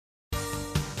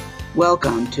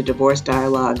Welcome to Divorce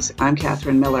Dialogues. I'm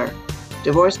Catherine Miller.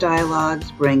 Divorce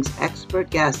Dialogues brings expert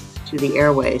guests to the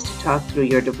airways to talk through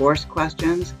your divorce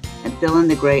questions and fill in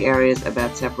the gray areas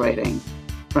about separating.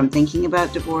 From thinking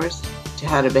about divorce, to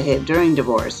how to behave during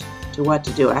divorce, to what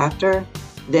to do after,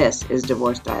 this is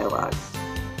Divorce Dialogues.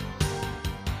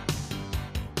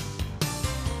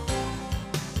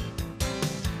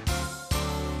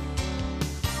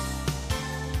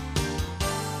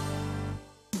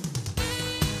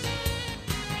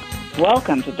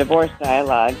 Welcome to Divorce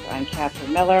Dialogues. I'm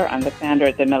Catherine Miller. I'm the founder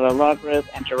of the Miller Law Group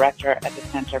and director at the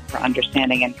Center for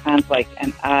Understanding and Conflict,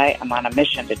 and I am on a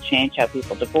mission to change how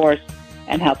people divorce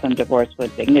and help them divorce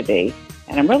with dignity.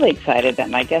 And I'm really excited that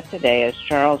my guest today is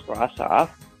Charles Rosoff.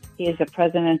 He is the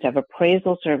president of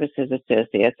Appraisal Services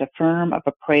Associates, a firm of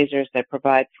appraisers that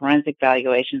provide forensic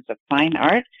valuations of fine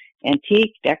art,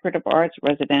 antique, decorative arts,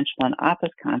 residential, and office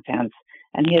contents,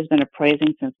 and he has been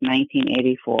appraising since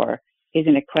 1984. He's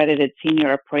an accredited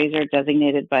senior appraiser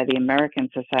designated by the American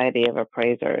Society of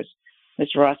Appraisers.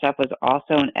 Mr. Rosoff was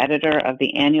also an editor of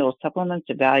the annual Supplements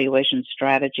to Valuation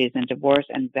Strategies in Divorce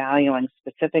and Valuing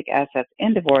Specific Assets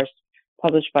in Divorce,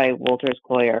 published by Wolters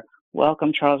Kluwer.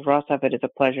 Welcome, Charles Rosoff. It is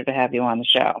a pleasure to have you on the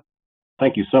show.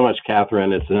 Thank you so much,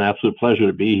 Catherine. It's an absolute pleasure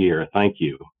to be here. Thank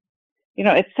you. You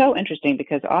know, it's so interesting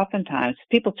because oftentimes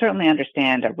people certainly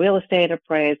understand a real estate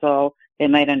appraisal. They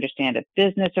might understand a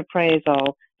business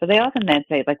appraisal. So they often then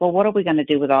say, like, well, what are we going to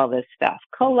do with all this stuff?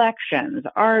 Collections,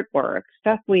 artwork,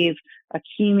 stuff we've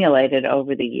accumulated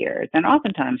over the years. And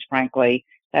oftentimes, frankly,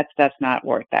 that stuff's not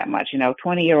worth that much. You know,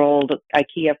 20-year-old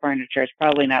IKEA furniture is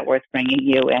probably not worth bringing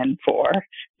you in for.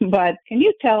 But can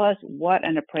you tell us what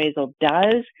an appraisal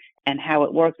does and how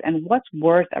it works and what's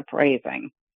worth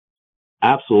appraising?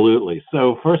 Absolutely.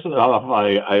 So first of all,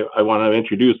 I want to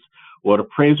introduce what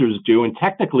appraisers do. And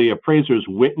technically, appraisers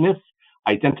witness,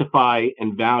 identify,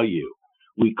 and value.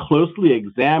 We closely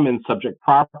examine subject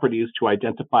properties to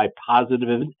identify positive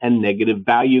and negative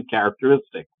value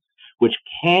characteristics, which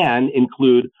can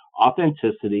include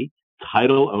authenticity,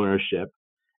 title ownership,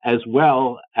 as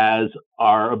well as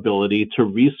our ability to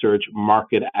research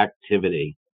market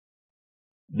activity.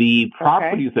 The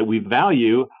properties that we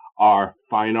value are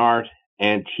fine art,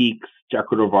 antiques,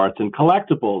 decorative arts, and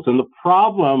collectibles. And the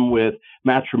problem with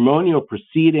matrimonial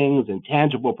proceedings and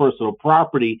tangible personal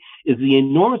property is the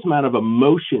enormous amount of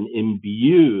emotion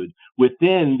imbued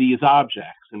within these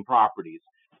objects and properties.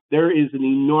 There is an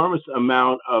enormous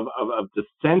amount of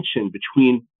dissension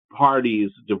between parties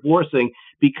divorcing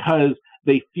because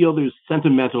they feel there's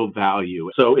sentimental value.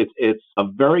 So it's a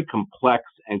very complex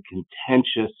and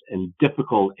contentious and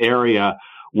difficult area,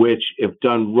 which, if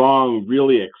done wrong,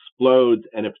 really explodes,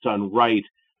 and if done right,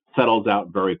 settles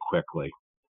out very quickly.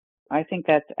 I think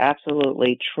that's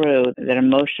absolutely true,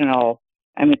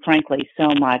 that frankly, so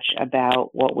much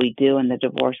about what we do in the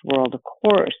divorce world, of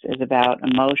course, is about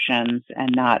emotions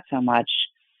and not so much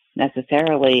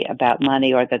necessarily about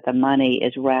money, or that the money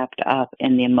is wrapped up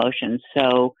in the emotions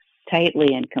so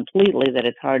tightly and completely that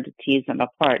it's hard to tease them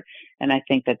apart. And I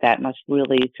think that must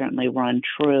really certainly run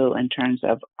true in terms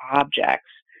of objects.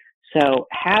 So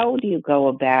how do you go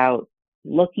about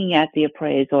looking at the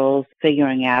appraisals,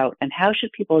 figuring out, and how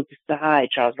should people decide,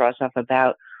 Charles Rosoff,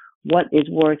 about what is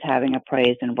worth having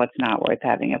appraised and what's not worth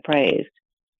having appraised?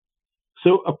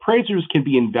 So appraisers can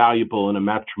be invaluable in a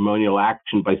matrimonial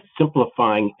action by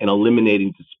simplifying and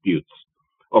eliminating disputes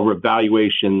over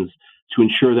valuations to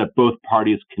ensure that both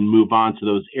parties can move on to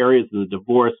those areas of the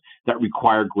divorce that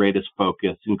require greatest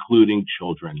focus, including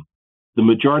children. The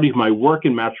majority of my work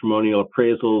in matrimonial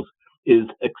appraisals is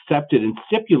accepted and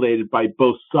stipulated by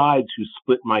both sides who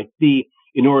split my fee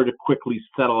in order to quickly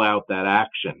settle out that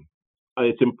action.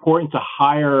 It's important to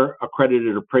hire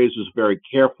accredited appraisers very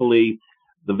carefully.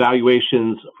 The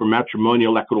valuations for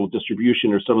matrimonial equitable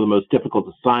distribution are some of the most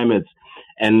difficult assignments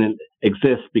and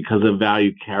exist because of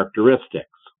value characteristics.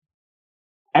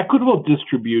 Equitable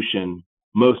distribution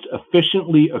most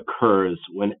efficiently occurs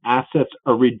when assets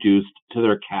are reduced to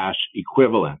their cash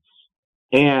equivalents.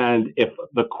 And if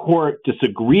the court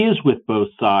disagrees with both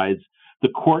sides, the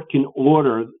court can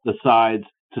order the sides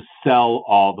to sell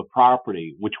all the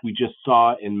property, which we just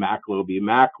saw in Macklow v.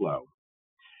 Macklow.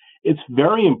 It's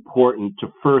very important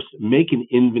to first make an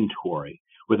inventory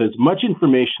with as much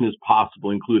information as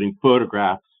possible, including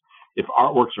photographs. If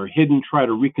artworks are hidden, try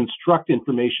to reconstruct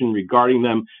information regarding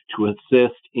them to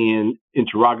assist in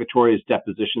interrogatories,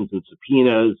 depositions, and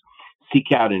subpoenas.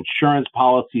 Seek out insurance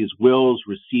policies, wills,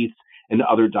 receipts, and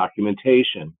other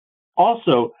documentation.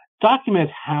 Also, document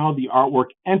how the artwork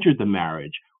entered the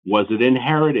marriage. Was it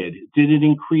inherited? Did it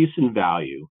increase in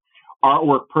value?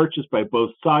 Artwork purchased by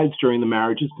both sides during the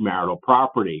marriage is marital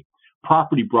property.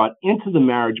 property brought into the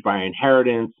marriage by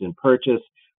inheritance and purchase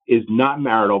is not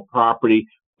marital property,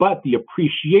 but the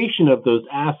appreciation of those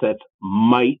assets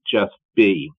might just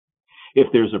be.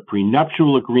 If there's a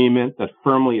prenuptial agreement that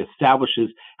firmly establishes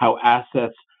how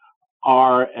assets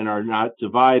are and are not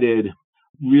divided,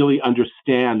 really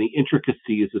understand the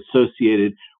intricacies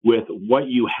associated with what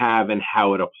you have and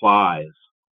how it applies.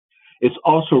 It's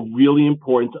also really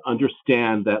important to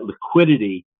understand that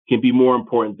liquidity can be more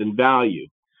important than value.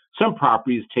 Some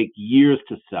properties take years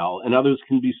to sell and others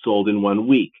can be sold in 1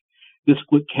 week. This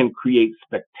can create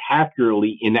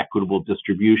spectacularly inequitable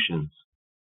distributions.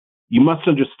 You must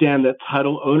understand that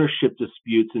title ownership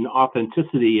disputes and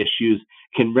authenticity issues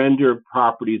can render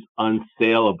properties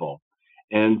unsaleable.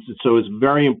 And so it's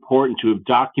very important to have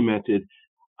documented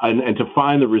and to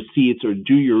find the receipts or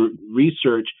do your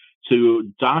research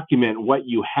to document what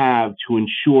you have to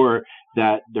ensure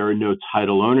that there are no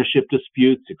title ownership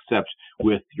disputes except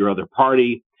with your other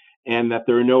party and that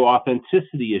there are no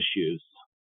authenticity issues.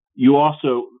 You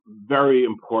also, very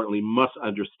importantly, must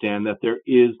understand that there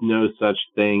is no such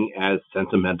thing as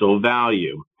sentimental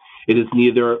value. It is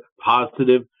neither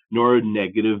positive nor a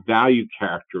negative value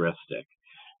characteristic.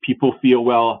 People feel,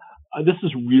 well, this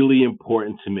is really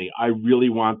important to me. I really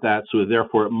want that, so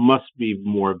therefore it must be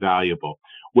more valuable.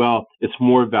 Well, it's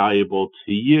more valuable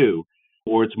to you,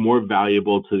 or it's more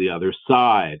valuable to the other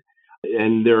side.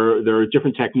 And there are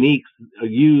different techniques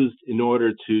used in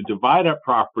order to divide up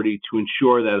property to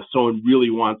ensure that if someone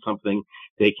really wants something,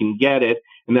 they can get it,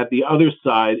 and that the other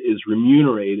side is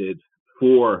remunerated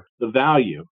for the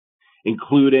value,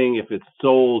 including if it's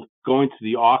sold, going to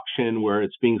the auction where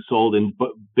it's being sold and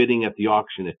bidding at the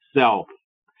auction itself.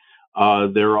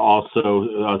 There are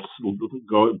also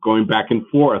going back and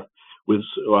forth with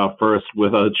first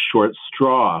with a short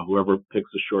straw. Whoever picks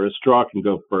the shortest straw can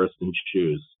go first and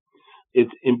choose.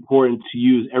 It's important to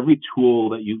use every tool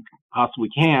that you possibly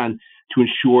can to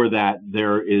ensure that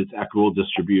there is equitable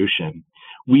distribution.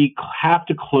 We have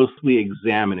to closely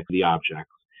examine the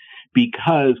objects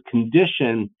because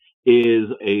condition is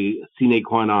a sine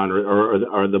qua non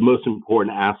or the most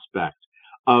important aspect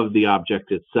of the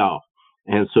object itself.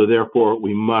 And so therefore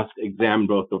we must examine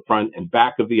both the front and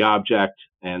back of the object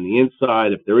and the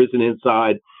inside, if there is an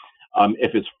inside.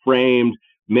 If it's framed,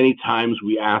 many times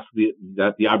we ask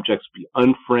that the objects be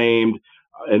unframed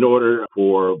in order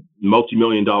for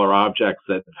multi-million-dollar objects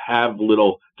that have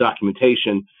little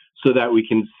documentation so that we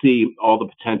can see all the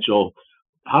potential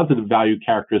positive value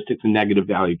characteristics and negative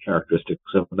value characteristics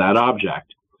of that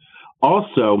object.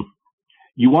 Also,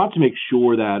 you want to make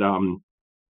sure that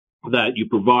that you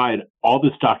provide all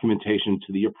this documentation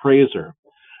to the appraiser.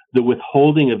 The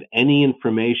withholding of any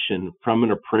information from an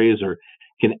appraiser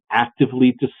can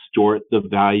actively distort the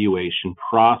valuation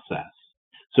process.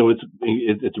 So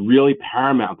it's really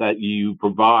paramount that you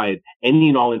provide any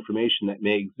and all information that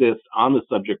may exist on the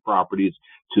subject properties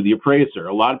to the appraiser.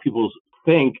 A lot of people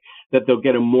think that they'll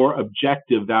get a more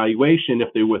objective valuation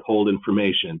if they withhold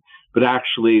information, but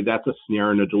actually that's a snare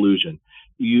and a delusion.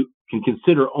 You can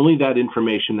consider only that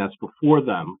information that's before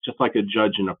them, just like a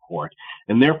judge in a court.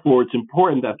 And therefore, it's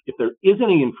important that if there is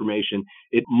any information,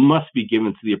 it must be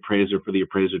given to the appraiser for the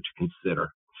appraiser to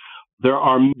consider. There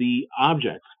are the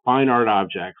objects, fine art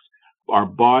objects, are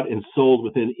bought and sold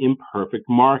within imperfect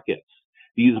markets.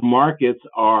 These markets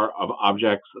are of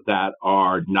objects that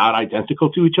are not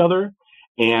identical to each other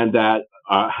and that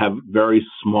have very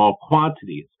small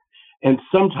quantities. And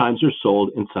sometimes they're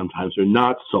sold and sometimes they're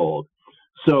not sold.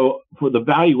 So for the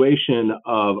valuation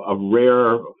of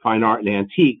rare fine art and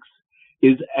antiques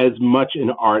is as much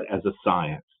an art as a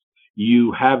science.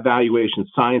 You have valuation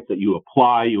science that you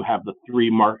apply. You have the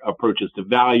three approaches to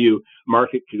value: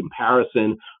 market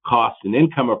comparison, cost, and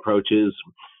income approaches.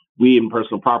 We in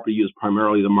personal property use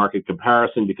primarily the market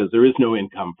comparison because there is no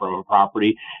income from a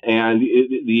property. And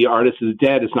the artist is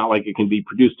dead. It's not like it can be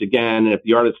produced again. And if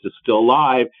the artist is still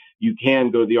alive, you can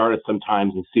go to the artist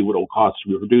sometimes and see what it will cost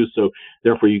to reproduce. So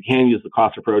therefore, you can use the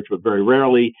cost approach, but very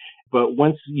rarely. But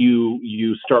once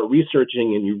you start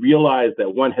researching and you realize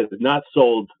that one has not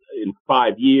sold in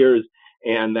 5 years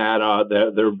and that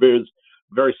there is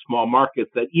very small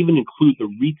markets that even include the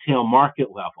retail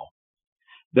market level,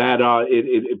 that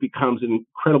it becomes an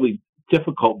incredibly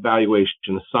difficult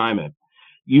valuation assignment.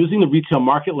 Using the retail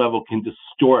market level can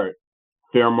distort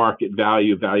fair market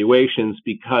value valuations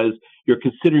because you're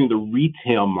considering the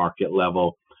retail market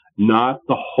level, not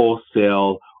the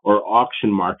wholesale or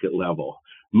auction market level.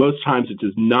 Most times it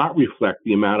does not reflect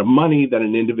the amount of money that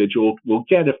an individual will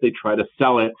get if they try to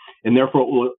sell it, and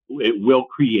therefore it will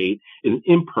create an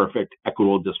imperfect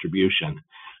equitable distribution.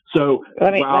 So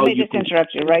let me just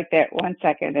interrupt you right there 1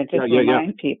 second and just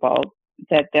remind people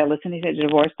that they're listening to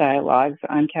Divorce Dialogues.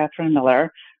 I'm Catherine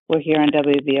Miller. We're here on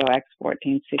WVOX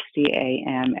 1460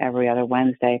 AM every other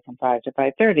Wednesday from 5 to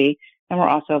 5:30. And we're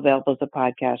also available as a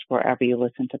podcast wherever you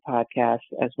listen to podcasts,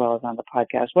 as well as on the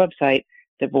podcast website,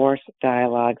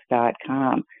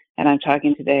 divorcedialogues.com. And I'm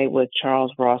talking today with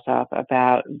Charles Rosoff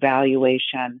about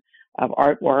valuation of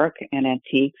artwork and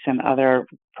antiques and other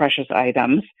precious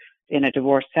items in a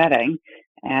divorce setting.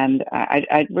 And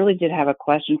I really did have a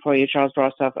question for you, Charles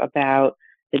Rosoff, about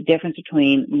the difference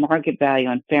between market value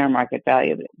and fair market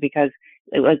value, because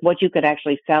like what you could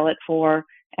actually sell it for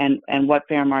and what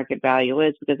fair market value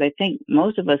is, because I think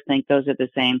most of us think those are the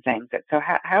same things. So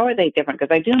how are they different?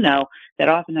 Because I do know that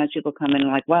oftentimes people come in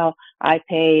and like, well, I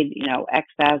paid, X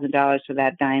 $1,000 for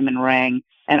that diamond ring.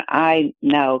 And I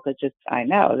know that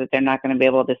they're not going to be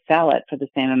able to sell it for the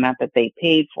same amount that they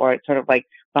paid for it, sort of like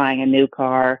buying a new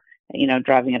car,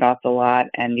 driving it off the lot,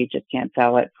 and you just can't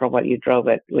sell it for what you drove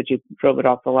it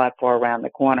off the lot for around the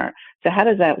corner. So how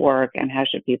does that work, and how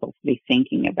should people be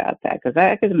thinking about that? Because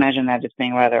I could imagine that just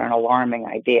being rather an alarming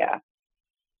idea.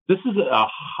 This is a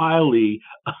highly,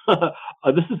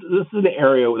 this is an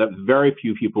area that very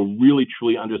few people really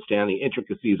truly understand the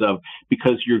intricacies of,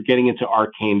 because you're getting into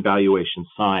arcane valuation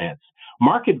science.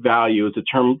 Market value is a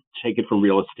term taken from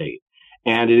real estate.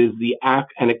 And it is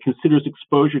and it considers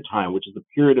exposure time, which is the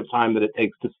period of time that it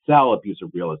takes to sell a piece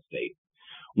of real estate.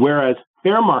 Whereas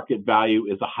fair market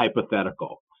value is a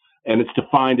hypothetical, and it's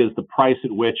defined as the price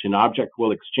at which an object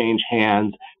will exchange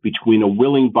hands between a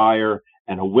willing buyer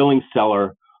and a willing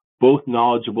seller, both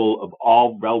knowledgeable of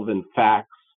all relevant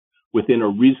facts within a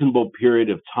reasonable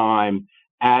period of time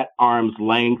at arm's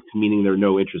length, meaning there are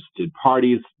no interested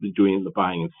parties doing the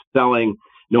buying and selling.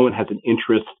 No one has an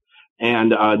interest,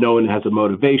 and no one has a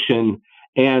motivation,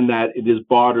 and that it is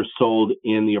bought or sold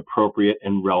in the appropriate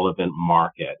and relevant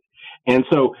market. And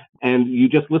you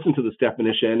just listen to this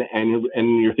definition, and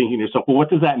you're thinking to yourself, well, what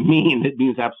does that mean? It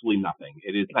means absolutely nothing.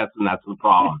 That's the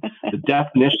problem. The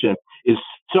definition is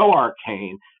so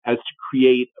arcane as to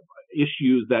create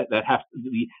issues that have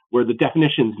to be where the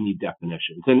definitions need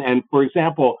definitions. And for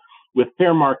example, with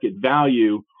fair market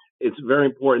value, it's very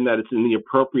important that it's in the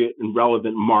appropriate and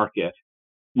relevant market.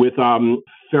 With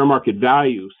fair market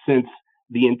value, since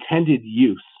the intended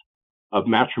use of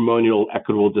matrimonial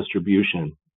equitable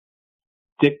distribution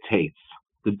dictates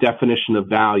the definition of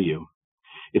value,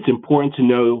 it's important to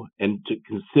know and to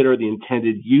consider the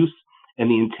intended use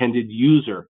and the intended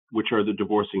user, which are the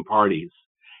divorcing parties,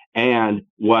 and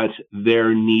what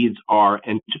their needs are,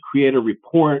 and to create a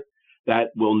report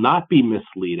that will not be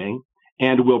misleading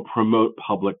and will promote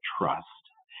public trust.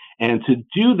 And to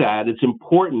do that, it's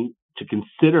important to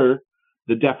consider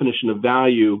the definition of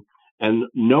value, and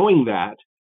knowing that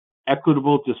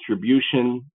equitable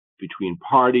distribution between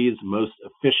parties most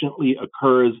efficiently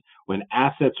occurs when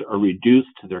assets are reduced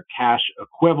to their cash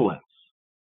equivalents.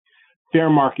 Fair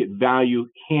market value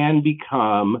can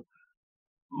become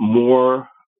more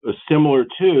similar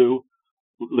to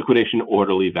liquidation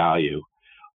orderly value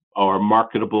or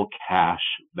marketable cash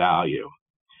value.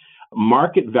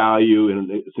 Market value, and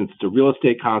since it's a real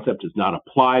estate concept, does not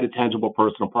apply to tangible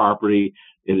personal property.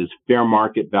 It is fair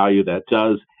market value that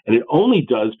does, and it only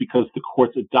does because the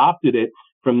courts adopted it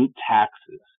from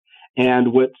taxes.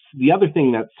 And what's the other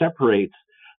thing that separates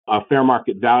fair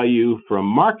market value from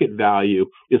market value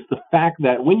is the fact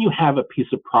that when you have a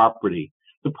piece of property,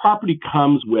 the property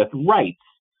comes with rights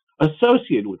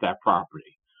associated with that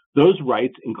property. Those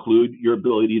rights include your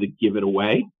ability to give it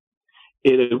away.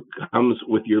 It comes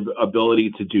with your ability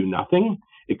to do nothing.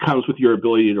 It comes with your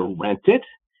ability to rent it.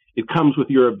 It comes with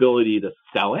your ability to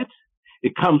sell it.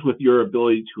 It comes with your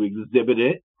ability to exhibit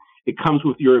it. It comes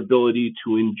with your ability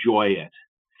to enjoy it.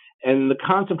 And the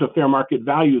concept of fair market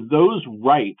value, those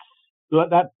rights,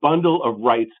 that bundle of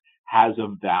rights has a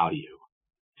value,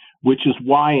 which is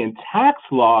why in tax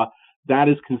law, that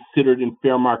is considered in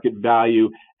fair market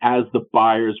value as the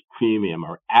buyer's premium,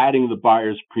 or adding the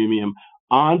buyer's premium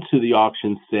onto the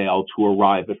auction sale to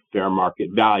arrive at fair market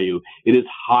value. It is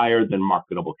higher than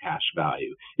marketable cash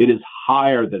value. It is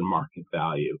higher than market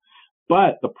value.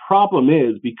 But the problem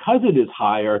is, because it is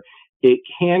higher, it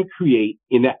can create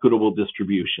inequitable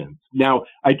distributions. Now,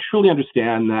 I truly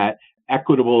understand that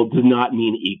equitable does not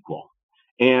mean equal.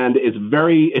 And it's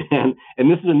and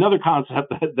this is another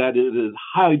concept that is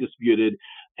highly disputed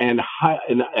and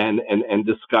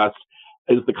discussed,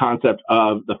 is the concept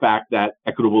of the fact that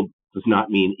equitable does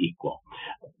not mean equal.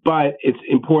 But it's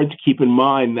important to keep in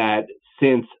mind that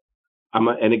since,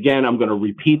 and again, I'm going to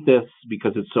repeat this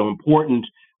because it's so important,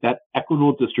 that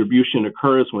equitable distribution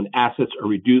occurs when assets are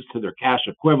reduced to their cash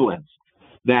equivalents,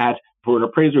 that for an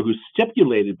appraiser who's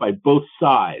stipulated by both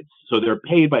sides, so they're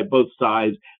paid by both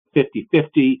sides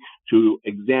 50-50 to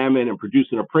examine and produce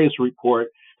an appraisal report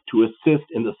to assist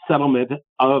in the settlement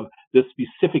of the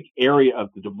specific area of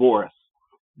the divorce,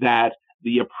 that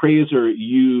the appraiser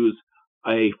use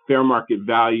a fair market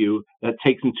value that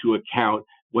takes into account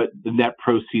what the net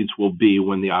proceeds will be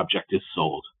when the object is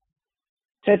sold.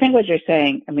 So I think what you're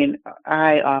saying, I mean,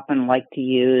 I often like to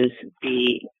use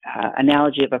the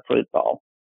analogy of a fruit bowl.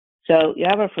 So you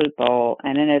have a fruit bowl,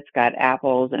 and in it's got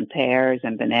apples and pears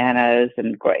and bananas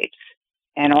and grapes.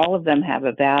 And all of them have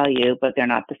a value, but they're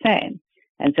not the same.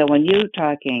 And so when you're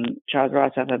talking, Charles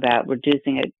Rosoff, about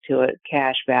reducing it to a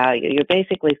cash value, you're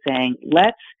basically saying,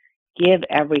 let's give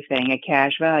everything a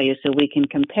cash value so we can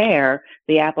compare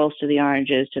the apples to the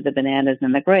oranges to the bananas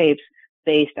and the grapes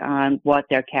based on what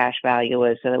their cash value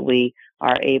is, so that we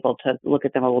are able to look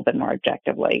at them a little bit more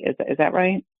objectively. Is that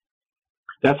right?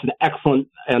 That's an excellent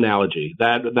analogy.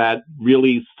 That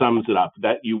really sums it up,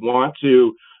 that you want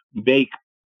to make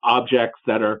objects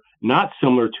that are not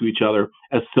similar to each other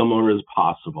as similar as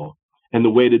possible. And the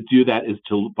way to do that is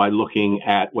by looking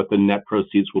at what the net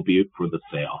proceeds will be for the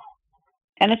sale.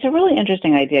 And it's a really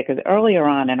interesting idea, because earlier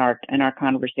on in our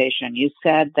conversation, you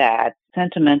said that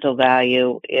sentimental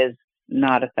value is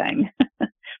not a thing,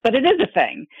 but it is a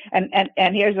thing. And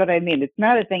here's what I mean. It's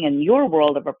not a thing in your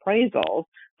world of appraisals,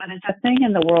 but it's a thing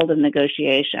in the world of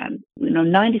negotiation.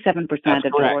 97% of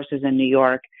divorces in New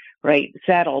York, right,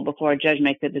 settle before a judge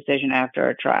makes a decision after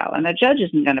a trial. And the judge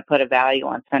isn't going to put a value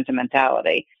on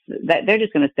sentimentality. They're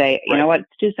just going to say, you know what,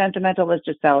 it's too sentimental, let's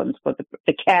just sell it and split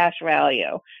the cash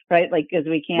value, right? Like, because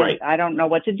we can't, I don't know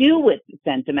what to do with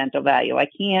sentimental value. I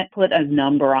can't put a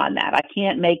number on that. I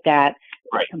can't make that,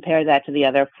 compare that to the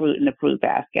other fruit in the fruit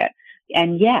basket.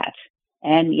 And yet,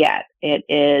 it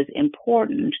is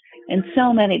important in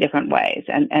so many different ways.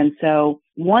 And so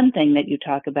one thing that you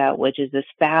talk about, which is this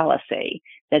fallacy,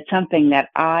 that something that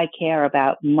I care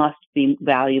about must be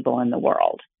valuable in the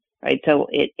world, right? So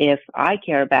if I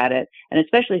care about it, and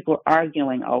especially if we're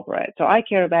arguing over it, so I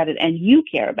care about it and you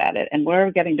care about it, and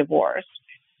we're getting divorced,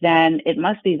 then it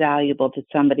must be valuable to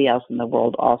somebody else in the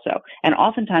world also. And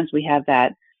oftentimes we have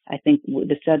that, I think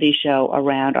the studies show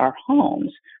around our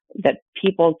homes, that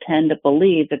people tend to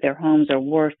believe that their homes are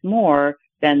worth more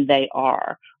than they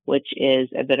are, which is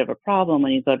a bit of a problem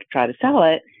when you go to try to sell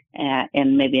it,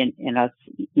 and maybe in a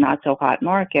not so hot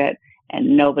market,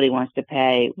 and nobody wants to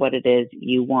pay what it is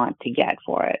you want to get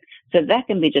for it. So that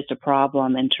can be just a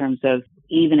problem in terms of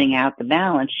evening out the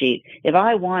balance sheet. If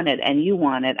I want it and you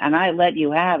want it and I let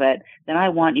you have it, then I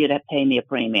want you to pay me a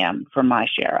premium for my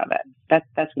share of it.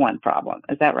 That's one problem.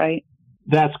 Is that right?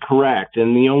 That's correct.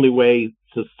 And the only way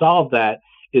to solve that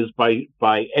is by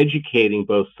educating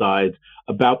both sides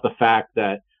about the fact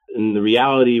that in the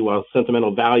reality, while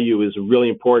sentimental value is really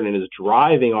important and is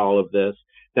driving all of this,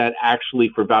 that actually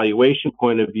for valuation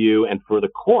point of view and for the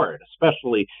court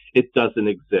especially, it doesn't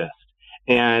exist.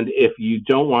 And if you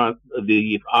don't want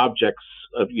the objects,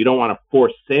 you don't want a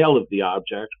forced sale of the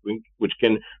object, which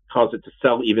can cause it to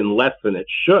sell even less than it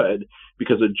should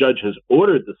because a judge has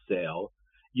ordered the sale,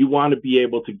 you want to be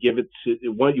able to give it to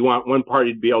you want one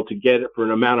party to be able to get it for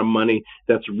an amount of money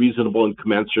that's reasonable and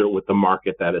commensurate with the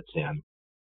market that it's in.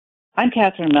 I'm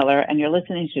Catherine Miller, and you're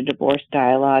listening to Divorce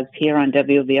Dialogues here on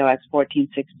WVOX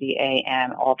 1460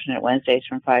 AM, alternate Wednesdays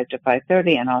from 5 to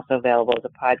 5:30, and also available as a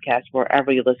podcast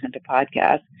wherever you listen to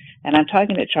podcasts. And I'm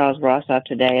talking to Charles Rosoff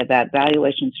today about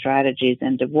valuation strategies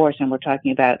in divorce, and we're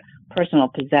talking about personal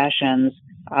possessions,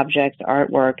 objects,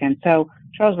 artwork. And so,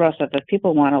 Charles Rosoff, if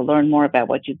people want to learn more about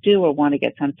what you do or want to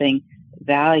get something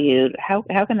valued, how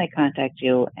can they contact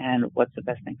you, and what's the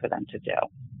best thing for them to do?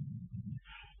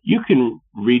 You can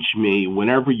reach me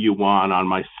whenever you want on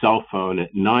my cell phone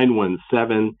at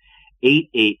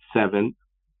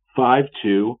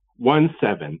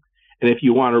 917-887-5217. And if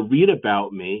you want to read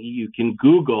about me, you can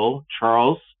Google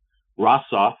Charles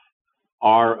Rosoff,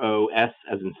 R-O-S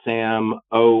as in Sam,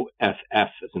 O-F-F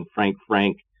as in Frank,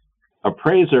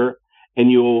 appraiser,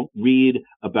 and you'll read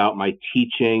about my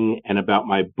teaching and about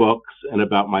my books and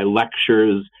about my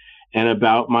lectures and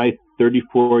about my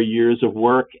 34 years of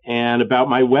work and about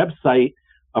my website,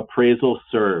 APPRAISAL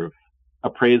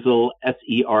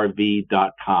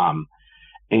SERV.com.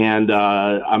 And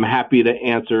I'm happy to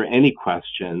answer any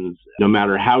questions, no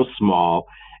matter how small.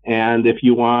 And if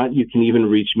you want, you can even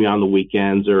reach me on the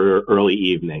weekends or early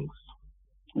evenings.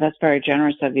 That's very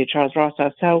generous of you, Charles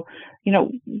Rosoff. So,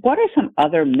 what are some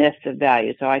other myths of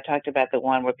value? So I talked about the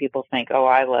one where people think, oh,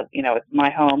 I love, it's my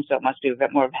home, so it must be a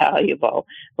bit more valuable.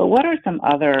 But what are some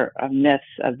other myths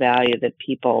of value that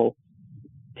people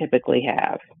typically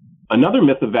have? Another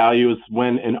myth of value is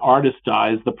when an artist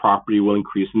dies, the property will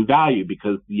increase in value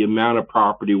because the amount of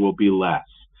property will be less.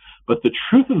 But the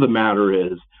truth of the matter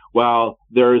is, while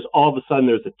there's all of a sudden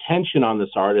there's a tension on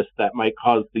this artist that might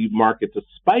cause the market to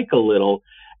spike a little,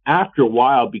 after a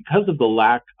while, because of the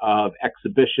lack of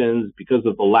exhibitions, because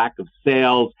of the lack of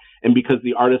sales, and because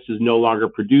the artist is no longer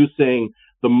producing,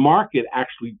 the market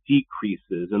actually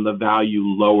decreases and the value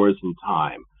lowers in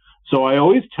time. So I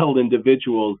always tell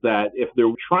individuals that if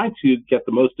they're trying to get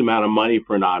the most amount of money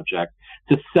for an object,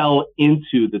 to sell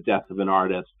into the death of an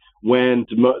artist when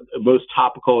the most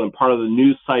topical and part of the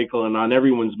news cycle and on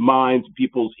everyone's minds,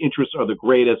 people's interests are the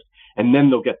greatest, and then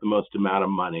they'll get the most amount of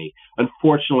money.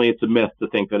 Unfortunately, it's a myth to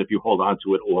think that if you hold on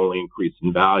to it, it will only increase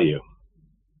in value.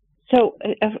 So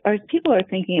if people are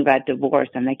thinking about divorce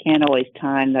and they can't always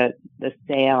time the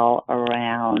sale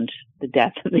around the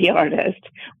death of the artist,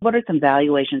 what are some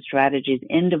valuation strategies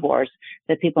in divorce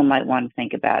that people might want to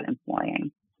think about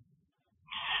employing?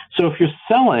 So if you're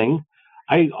selling,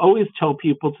 I always tell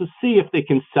people to see if they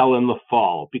can sell in the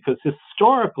fall, because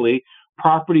historically,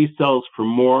 property sells for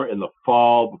more in the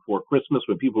fall before Christmas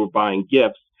when people are buying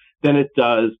gifts than it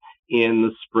does in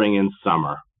the spring and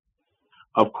summer.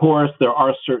 Of course, there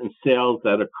are certain sales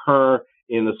that occur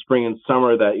in the spring and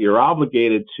summer that you're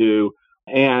obligated to.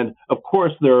 And of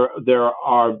course, there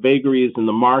are vagaries in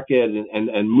the market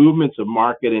and movements of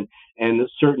market and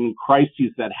certain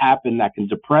crises that happen that can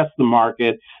depress the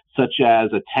market, such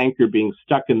as a tanker being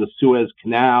stuck in the Suez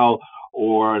Canal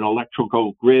or an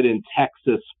electrical grid in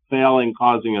Texas failing,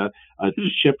 causing a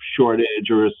chip shortage,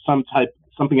 or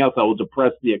something else that will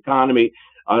depress the economy,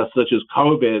 such as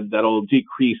COVID, that'll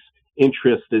decrease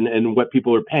interest in what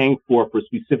people are paying for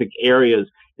specific areas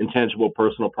in tangible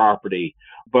personal property.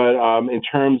 But in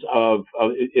terms of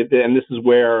it, and this is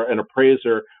where an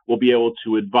appraiser will be able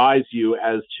to advise you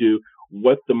as to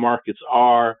what the markets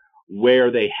are,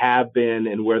 where they have been,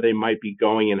 and where they might be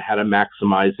going, and how to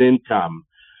maximize income.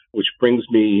 Which brings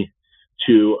me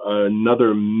to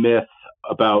another myth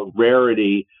about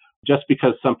rarity. Just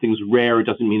because something's rare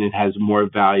doesn't mean it has more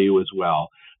value as well.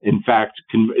 In fact,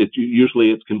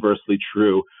 it's conversely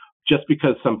true. Just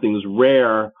because something's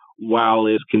rare, while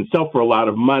it can sell for a lot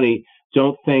of money,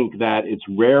 don't think that its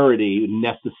rarity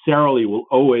necessarily will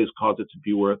always cause it to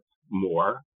be worth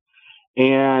more.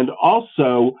 And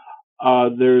also,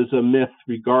 there's a myth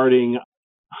regarding,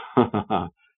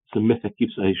 it's a myth that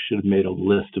I should have made a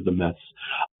list of the myths.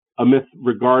 A myth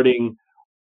regarding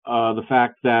the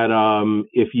fact that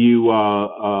if you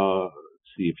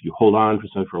hold on for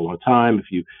something for a long time,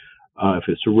 if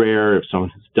it's rare, if someone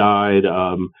has died,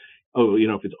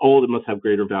 if it's old, it must have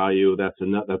greater value. That's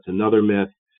another myth.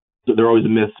 There are always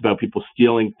myths about people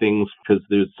stealing things because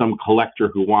there's some collector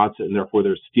who wants it and therefore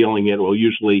they're stealing it. Well,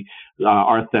 usually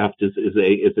art theft is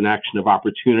an action of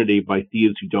opportunity by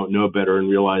thieves who don't know better and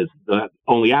realize that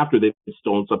only after they've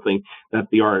stolen something that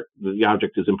the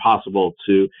object is impossible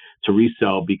to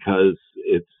resell because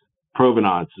its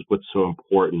provenance is what's so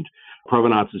important.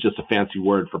 Provenance is just a fancy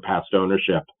word for past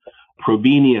ownership.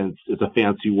 Provenience is a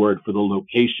fancy word for the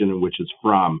location in which it's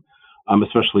from,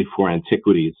 especially for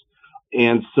antiquities.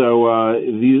 And so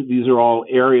these are all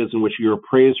areas in which your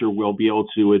appraiser will be able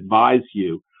to advise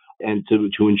you and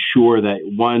to ensure that,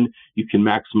 one, you can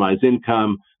maximize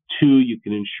income, two, you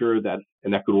can ensure that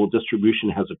an equitable distribution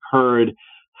has occurred,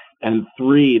 and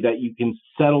three, that you can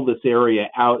settle this area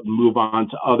out and move on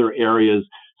to other areas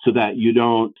so that you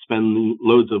don't spend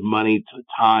loads of money,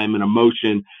 time, and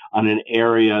emotion on an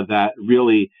area that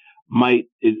really might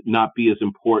not be as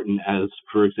important as,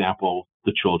 for example,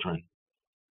 the children.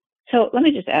 So let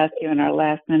me just ask you in our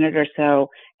last minute or so,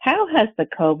 how has the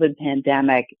COVID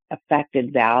pandemic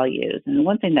affected values? And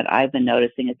one thing that I've been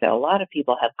noticing is that a lot of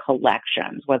people have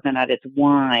collections, whether or not it's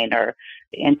wine or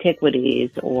antiquities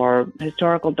or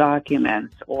historical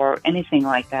documents or anything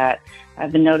like that.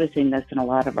 I've been noticing this in a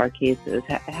lot of our cases.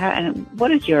 And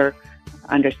what is your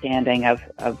understanding of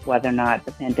whether or not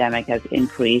the pandemic has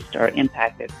increased or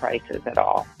impacted prices at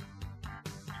all?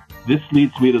 This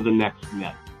leads me to the next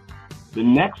myth. The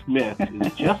next myth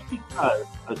is just because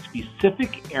a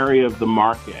specific area of the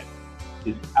market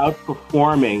is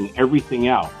outperforming everything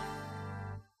else,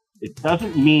 it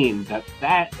doesn't mean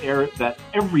that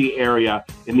every area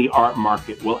in the art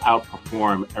market will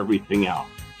outperform everything else.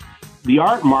 The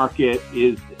art market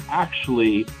is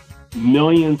actually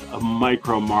millions of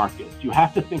micro markets. You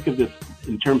have to think of this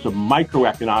in terms of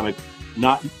microeconomics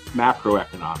not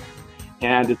macroeconomic.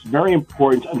 And it's very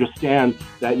important to understand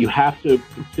that you have to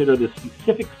consider the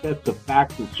specific sets of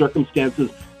facts and circumstances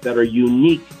that are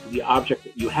unique to the object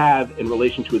that you have in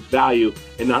relation to its value,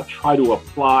 and not try to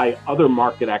apply other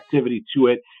market activity to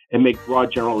it and make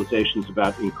broad generalizations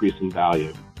about increasing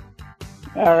value.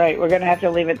 All right, we're going to have to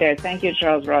leave it there. Thank you,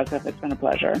 Charles Rosoff. It's been a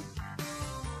pleasure.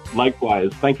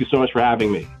 Likewise. Thank you so much for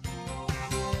having me.